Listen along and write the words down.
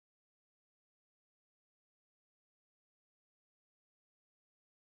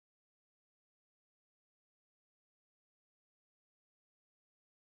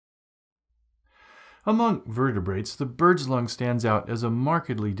Among vertebrates, the bird's lung stands out as a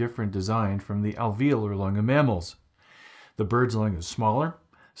markedly different design from the alveolar lung of mammals. The bird's lung is smaller,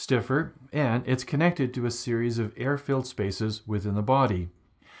 stiffer, and it's connected to a series of air-filled spaces within the body.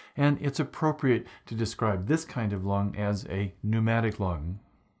 And it's appropriate to describe this kind of lung as a pneumatic lung.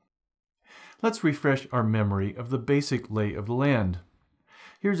 Let's refresh our memory of the basic lay of the land.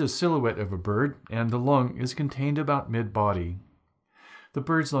 Here's a silhouette of a bird, and the lung is contained about mid-body. The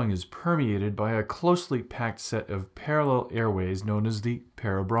bird's lung is permeated by a closely packed set of parallel airways known as the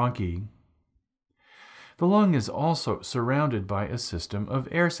parabronchi. The lung is also surrounded by a system of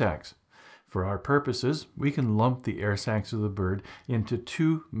air sacs. For our purposes, we can lump the air sacs of the bird into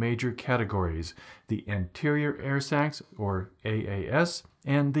two major categories, the anterior air sacs, or AAS,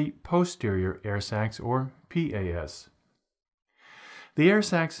 and the posterior air sacs, or PAS. The air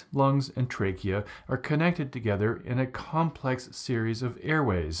sacs, lungs, and trachea are connected together in a complex series of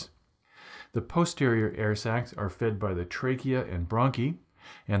airways. The posterior air sacs are fed by the trachea and bronchi,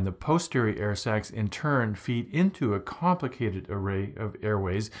 and the posterior air sacs in turn feed into a complicated array of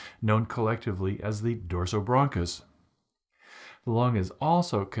airways known collectively as the dorsobronchus. The lung is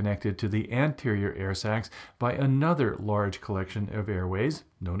also connected to the anterior air sacs by another large collection of airways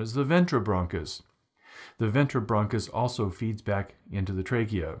known as the ventrobronchus. The ventrobronchus also feeds back into the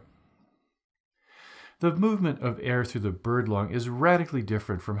trachea. The movement of air through the bird lung is radically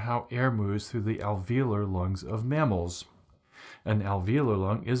different from how air moves through the alveolar lungs of mammals. An alveolar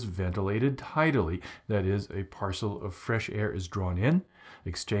lung is ventilated tidally, that is, a parcel of fresh air is drawn in,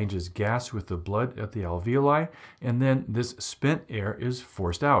 exchanges gas with the blood at the alveoli, and then this spent air is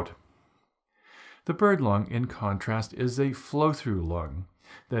forced out. The bird lung, in contrast, is a flow-through lung.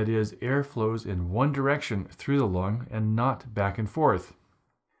 That is, air flows in one direction through the lung and not back and forth.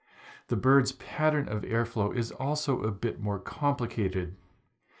 The bird's pattern of airflow is also a bit more complicated.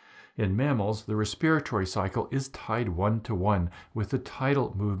 In mammals, the respiratory cycle is tied one-to-one with the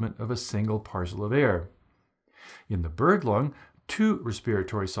tidal movement of a single parcel of air. In the bird lung, two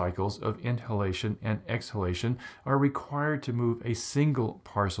respiratory cycles of inhalation and exhalation are required to move a single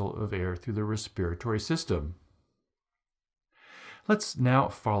parcel of air through the respiratory system. Let's now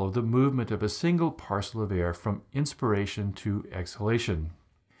follow the movement of a single parcel of air from inspiration to exhalation.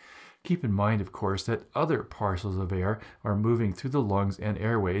 Keep in mind, of course, that other parcels of air are moving through the lungs and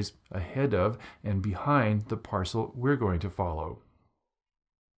airways ahead of and behind the parcel we're going to follow.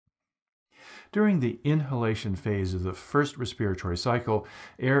 During the inhalation phase of the first respiratory cycle,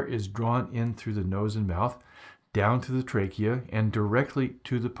 air is drawn in through the nose and mouth, down through the trachea, and directly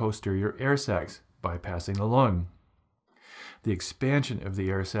to the posterior air sacs, bypassing the lung. The expansion of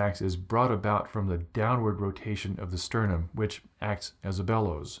the air sacs is brought about from the downward rotation of the sternum, which acts as a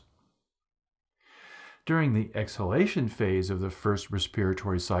bellows. During the exhalation phase of the first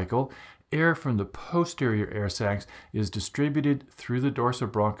respiratory cycle, air from the posterior air sacs is distributed through the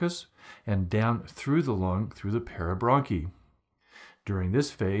dorsobronchus and down through the lung through the parabronchi. During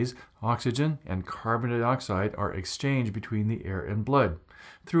this phase, oxygen and carbon dioxide are exchanged between the air and blood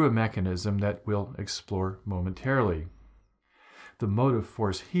through a mechanism that we'll explore momentarily. The motive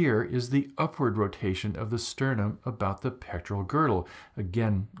force here is the upward rotation of the sternum about the pectoral girdle,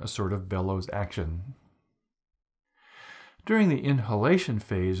 again a sort of bellows action. During the inhalation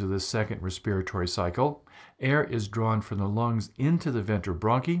phase of the second respiratory cycle, air is drawn from the lungs into the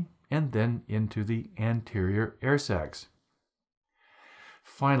ventrobronchi and then into the anterior air sacs.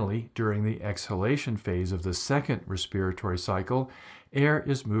 Finally, during the exhalation phase of the second respiratory cycle, air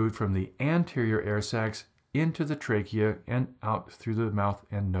is moved from the anterior air sacs into the trachea and out through the mouth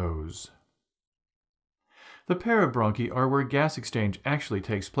and nose. The parabronchi are where gas exchange actually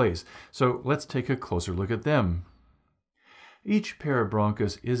takes place, so let's take a closer look at them. Each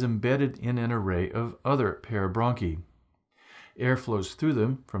parabronchus is embedded in an array of other parabronchi. Air flows through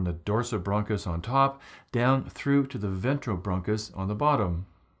them from the dorsobronchus on top down through to the ventrobronchus on the bottom.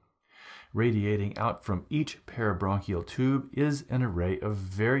 Radiating out from each parabronchial tube is an array of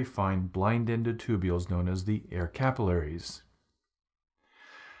very fine blind-ended tubules known as the air capillaries.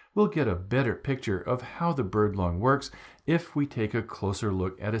 We'll get a better picture of how the bird lung works if we take a closer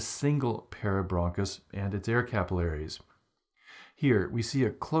look at a single parabronchus and its air capillaries. Here we see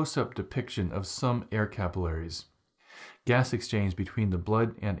a close-up depiction of some air capillaries. Gas exchange between the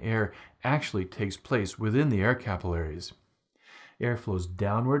blood and air actually takes place within the air capillaries. Air flows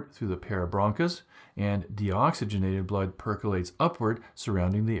downward through the parabronchus, and deoxygenated blood percolates upward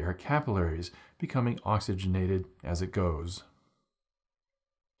surrounding the air capillaries, becoming oxygenated as it goes.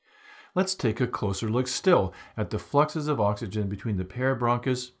 Let's take a closer look still at the fluxes of oxygen between the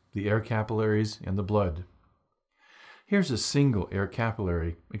parabronchus, the air capillaries, and the blood. Here's a single air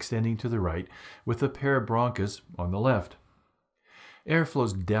capillary extending to the right with a parabronchus on the left. Air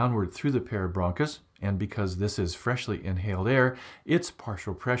flows downward through the parabronchus, and because this is freshly inhaled air, its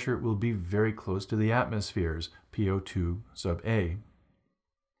partial pressure will be very close to the atmosphere's, PO2 sub A.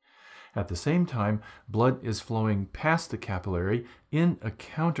 At the same time, blood is flowing past the capillary in a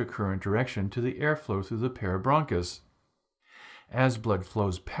countercurrent direction to the airflow through the parabronchus. As blood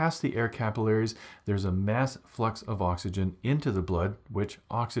flows past the air capillaries, there's a mass flux of oxygen into the blood, which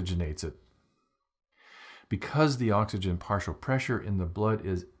oxygenates it. Because the oxygen partial pressure in the blood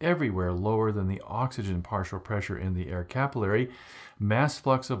is everywhere lower than the oxygen partial pressure in the air capillary, mass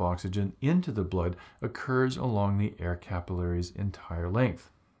flux of oxygen into the blood occurs along the air capillary's entire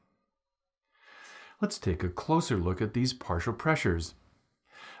length. Let's take a closer look at these partial pressures.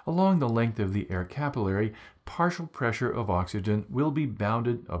 Along the length of the air capillary, partial pressure of oxygen will be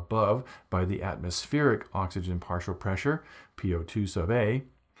bounded above by the atmospheric oxygen partial pressure, PO2 sub A,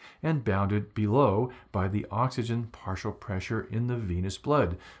 and bounded below by the oxygen partial pressure in the venous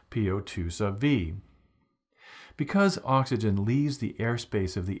blood, PO2 sub V. Because oxygen leaves the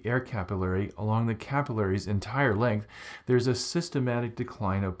airspace of the air capillary along the capillary's entire length, there's a systematic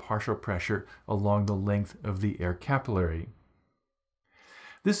decline of partial pressure along the length of the air capillary.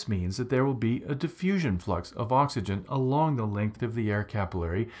 This means that there will be a diffusion flux of oxygen along the length of the air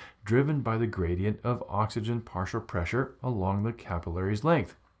capillary, driven by the gradient of oxygen partial pressure along the capillary's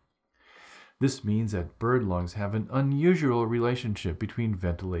length. This means that bird lungs have an unusual relationship between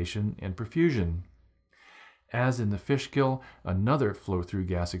ventilation and perfusion. As in the fish gill, another flow-through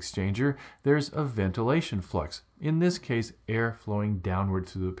gas exchanger, there's a ventilation flux, in this case air flowing downward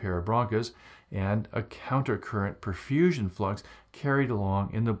through the parabronchus, and a countercurrent perfusion flux carried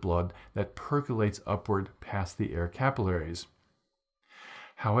along in the blood that percolates upward past the air capillaries.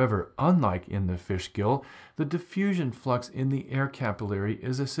 However, unlike in the fish gill, the diffusion flux in the air capillary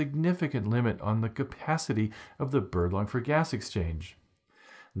is a significant limit on the capacity of the bird lung for gas exchange.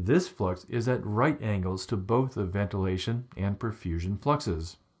 This flux is at right angles to both the ventilation and perfusion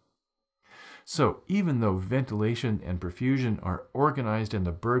fluxes. So, even though ventilation and perfusion are organized in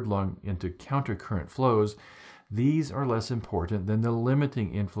the bird lung into countercurrent flows, these are less important than the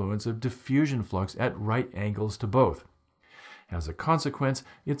limiting influence of diffusion flux at right angles to both. As a consequence,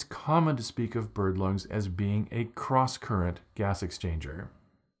 it's common to speak of bird lungs as being a cross-current gas exchanger.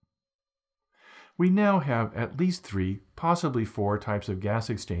 We now have at least 3, possibly 4 types of gas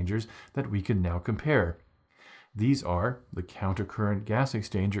exchangers that we can now compare. These are the countercurrent gas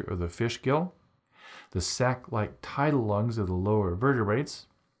exchanger of the fish gill, the sac-like tidal lungs of the lower vertebrates,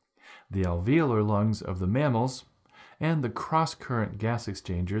 the alveolar lungs of the mammals, and the cross-current gas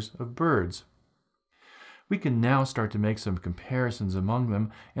exchangers of birds. We can now start to make some comparisons among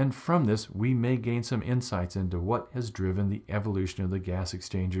them, and from this we may gain some insights into what has driven the evolution of the gas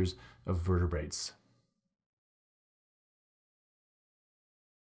exchangers of vertebrates.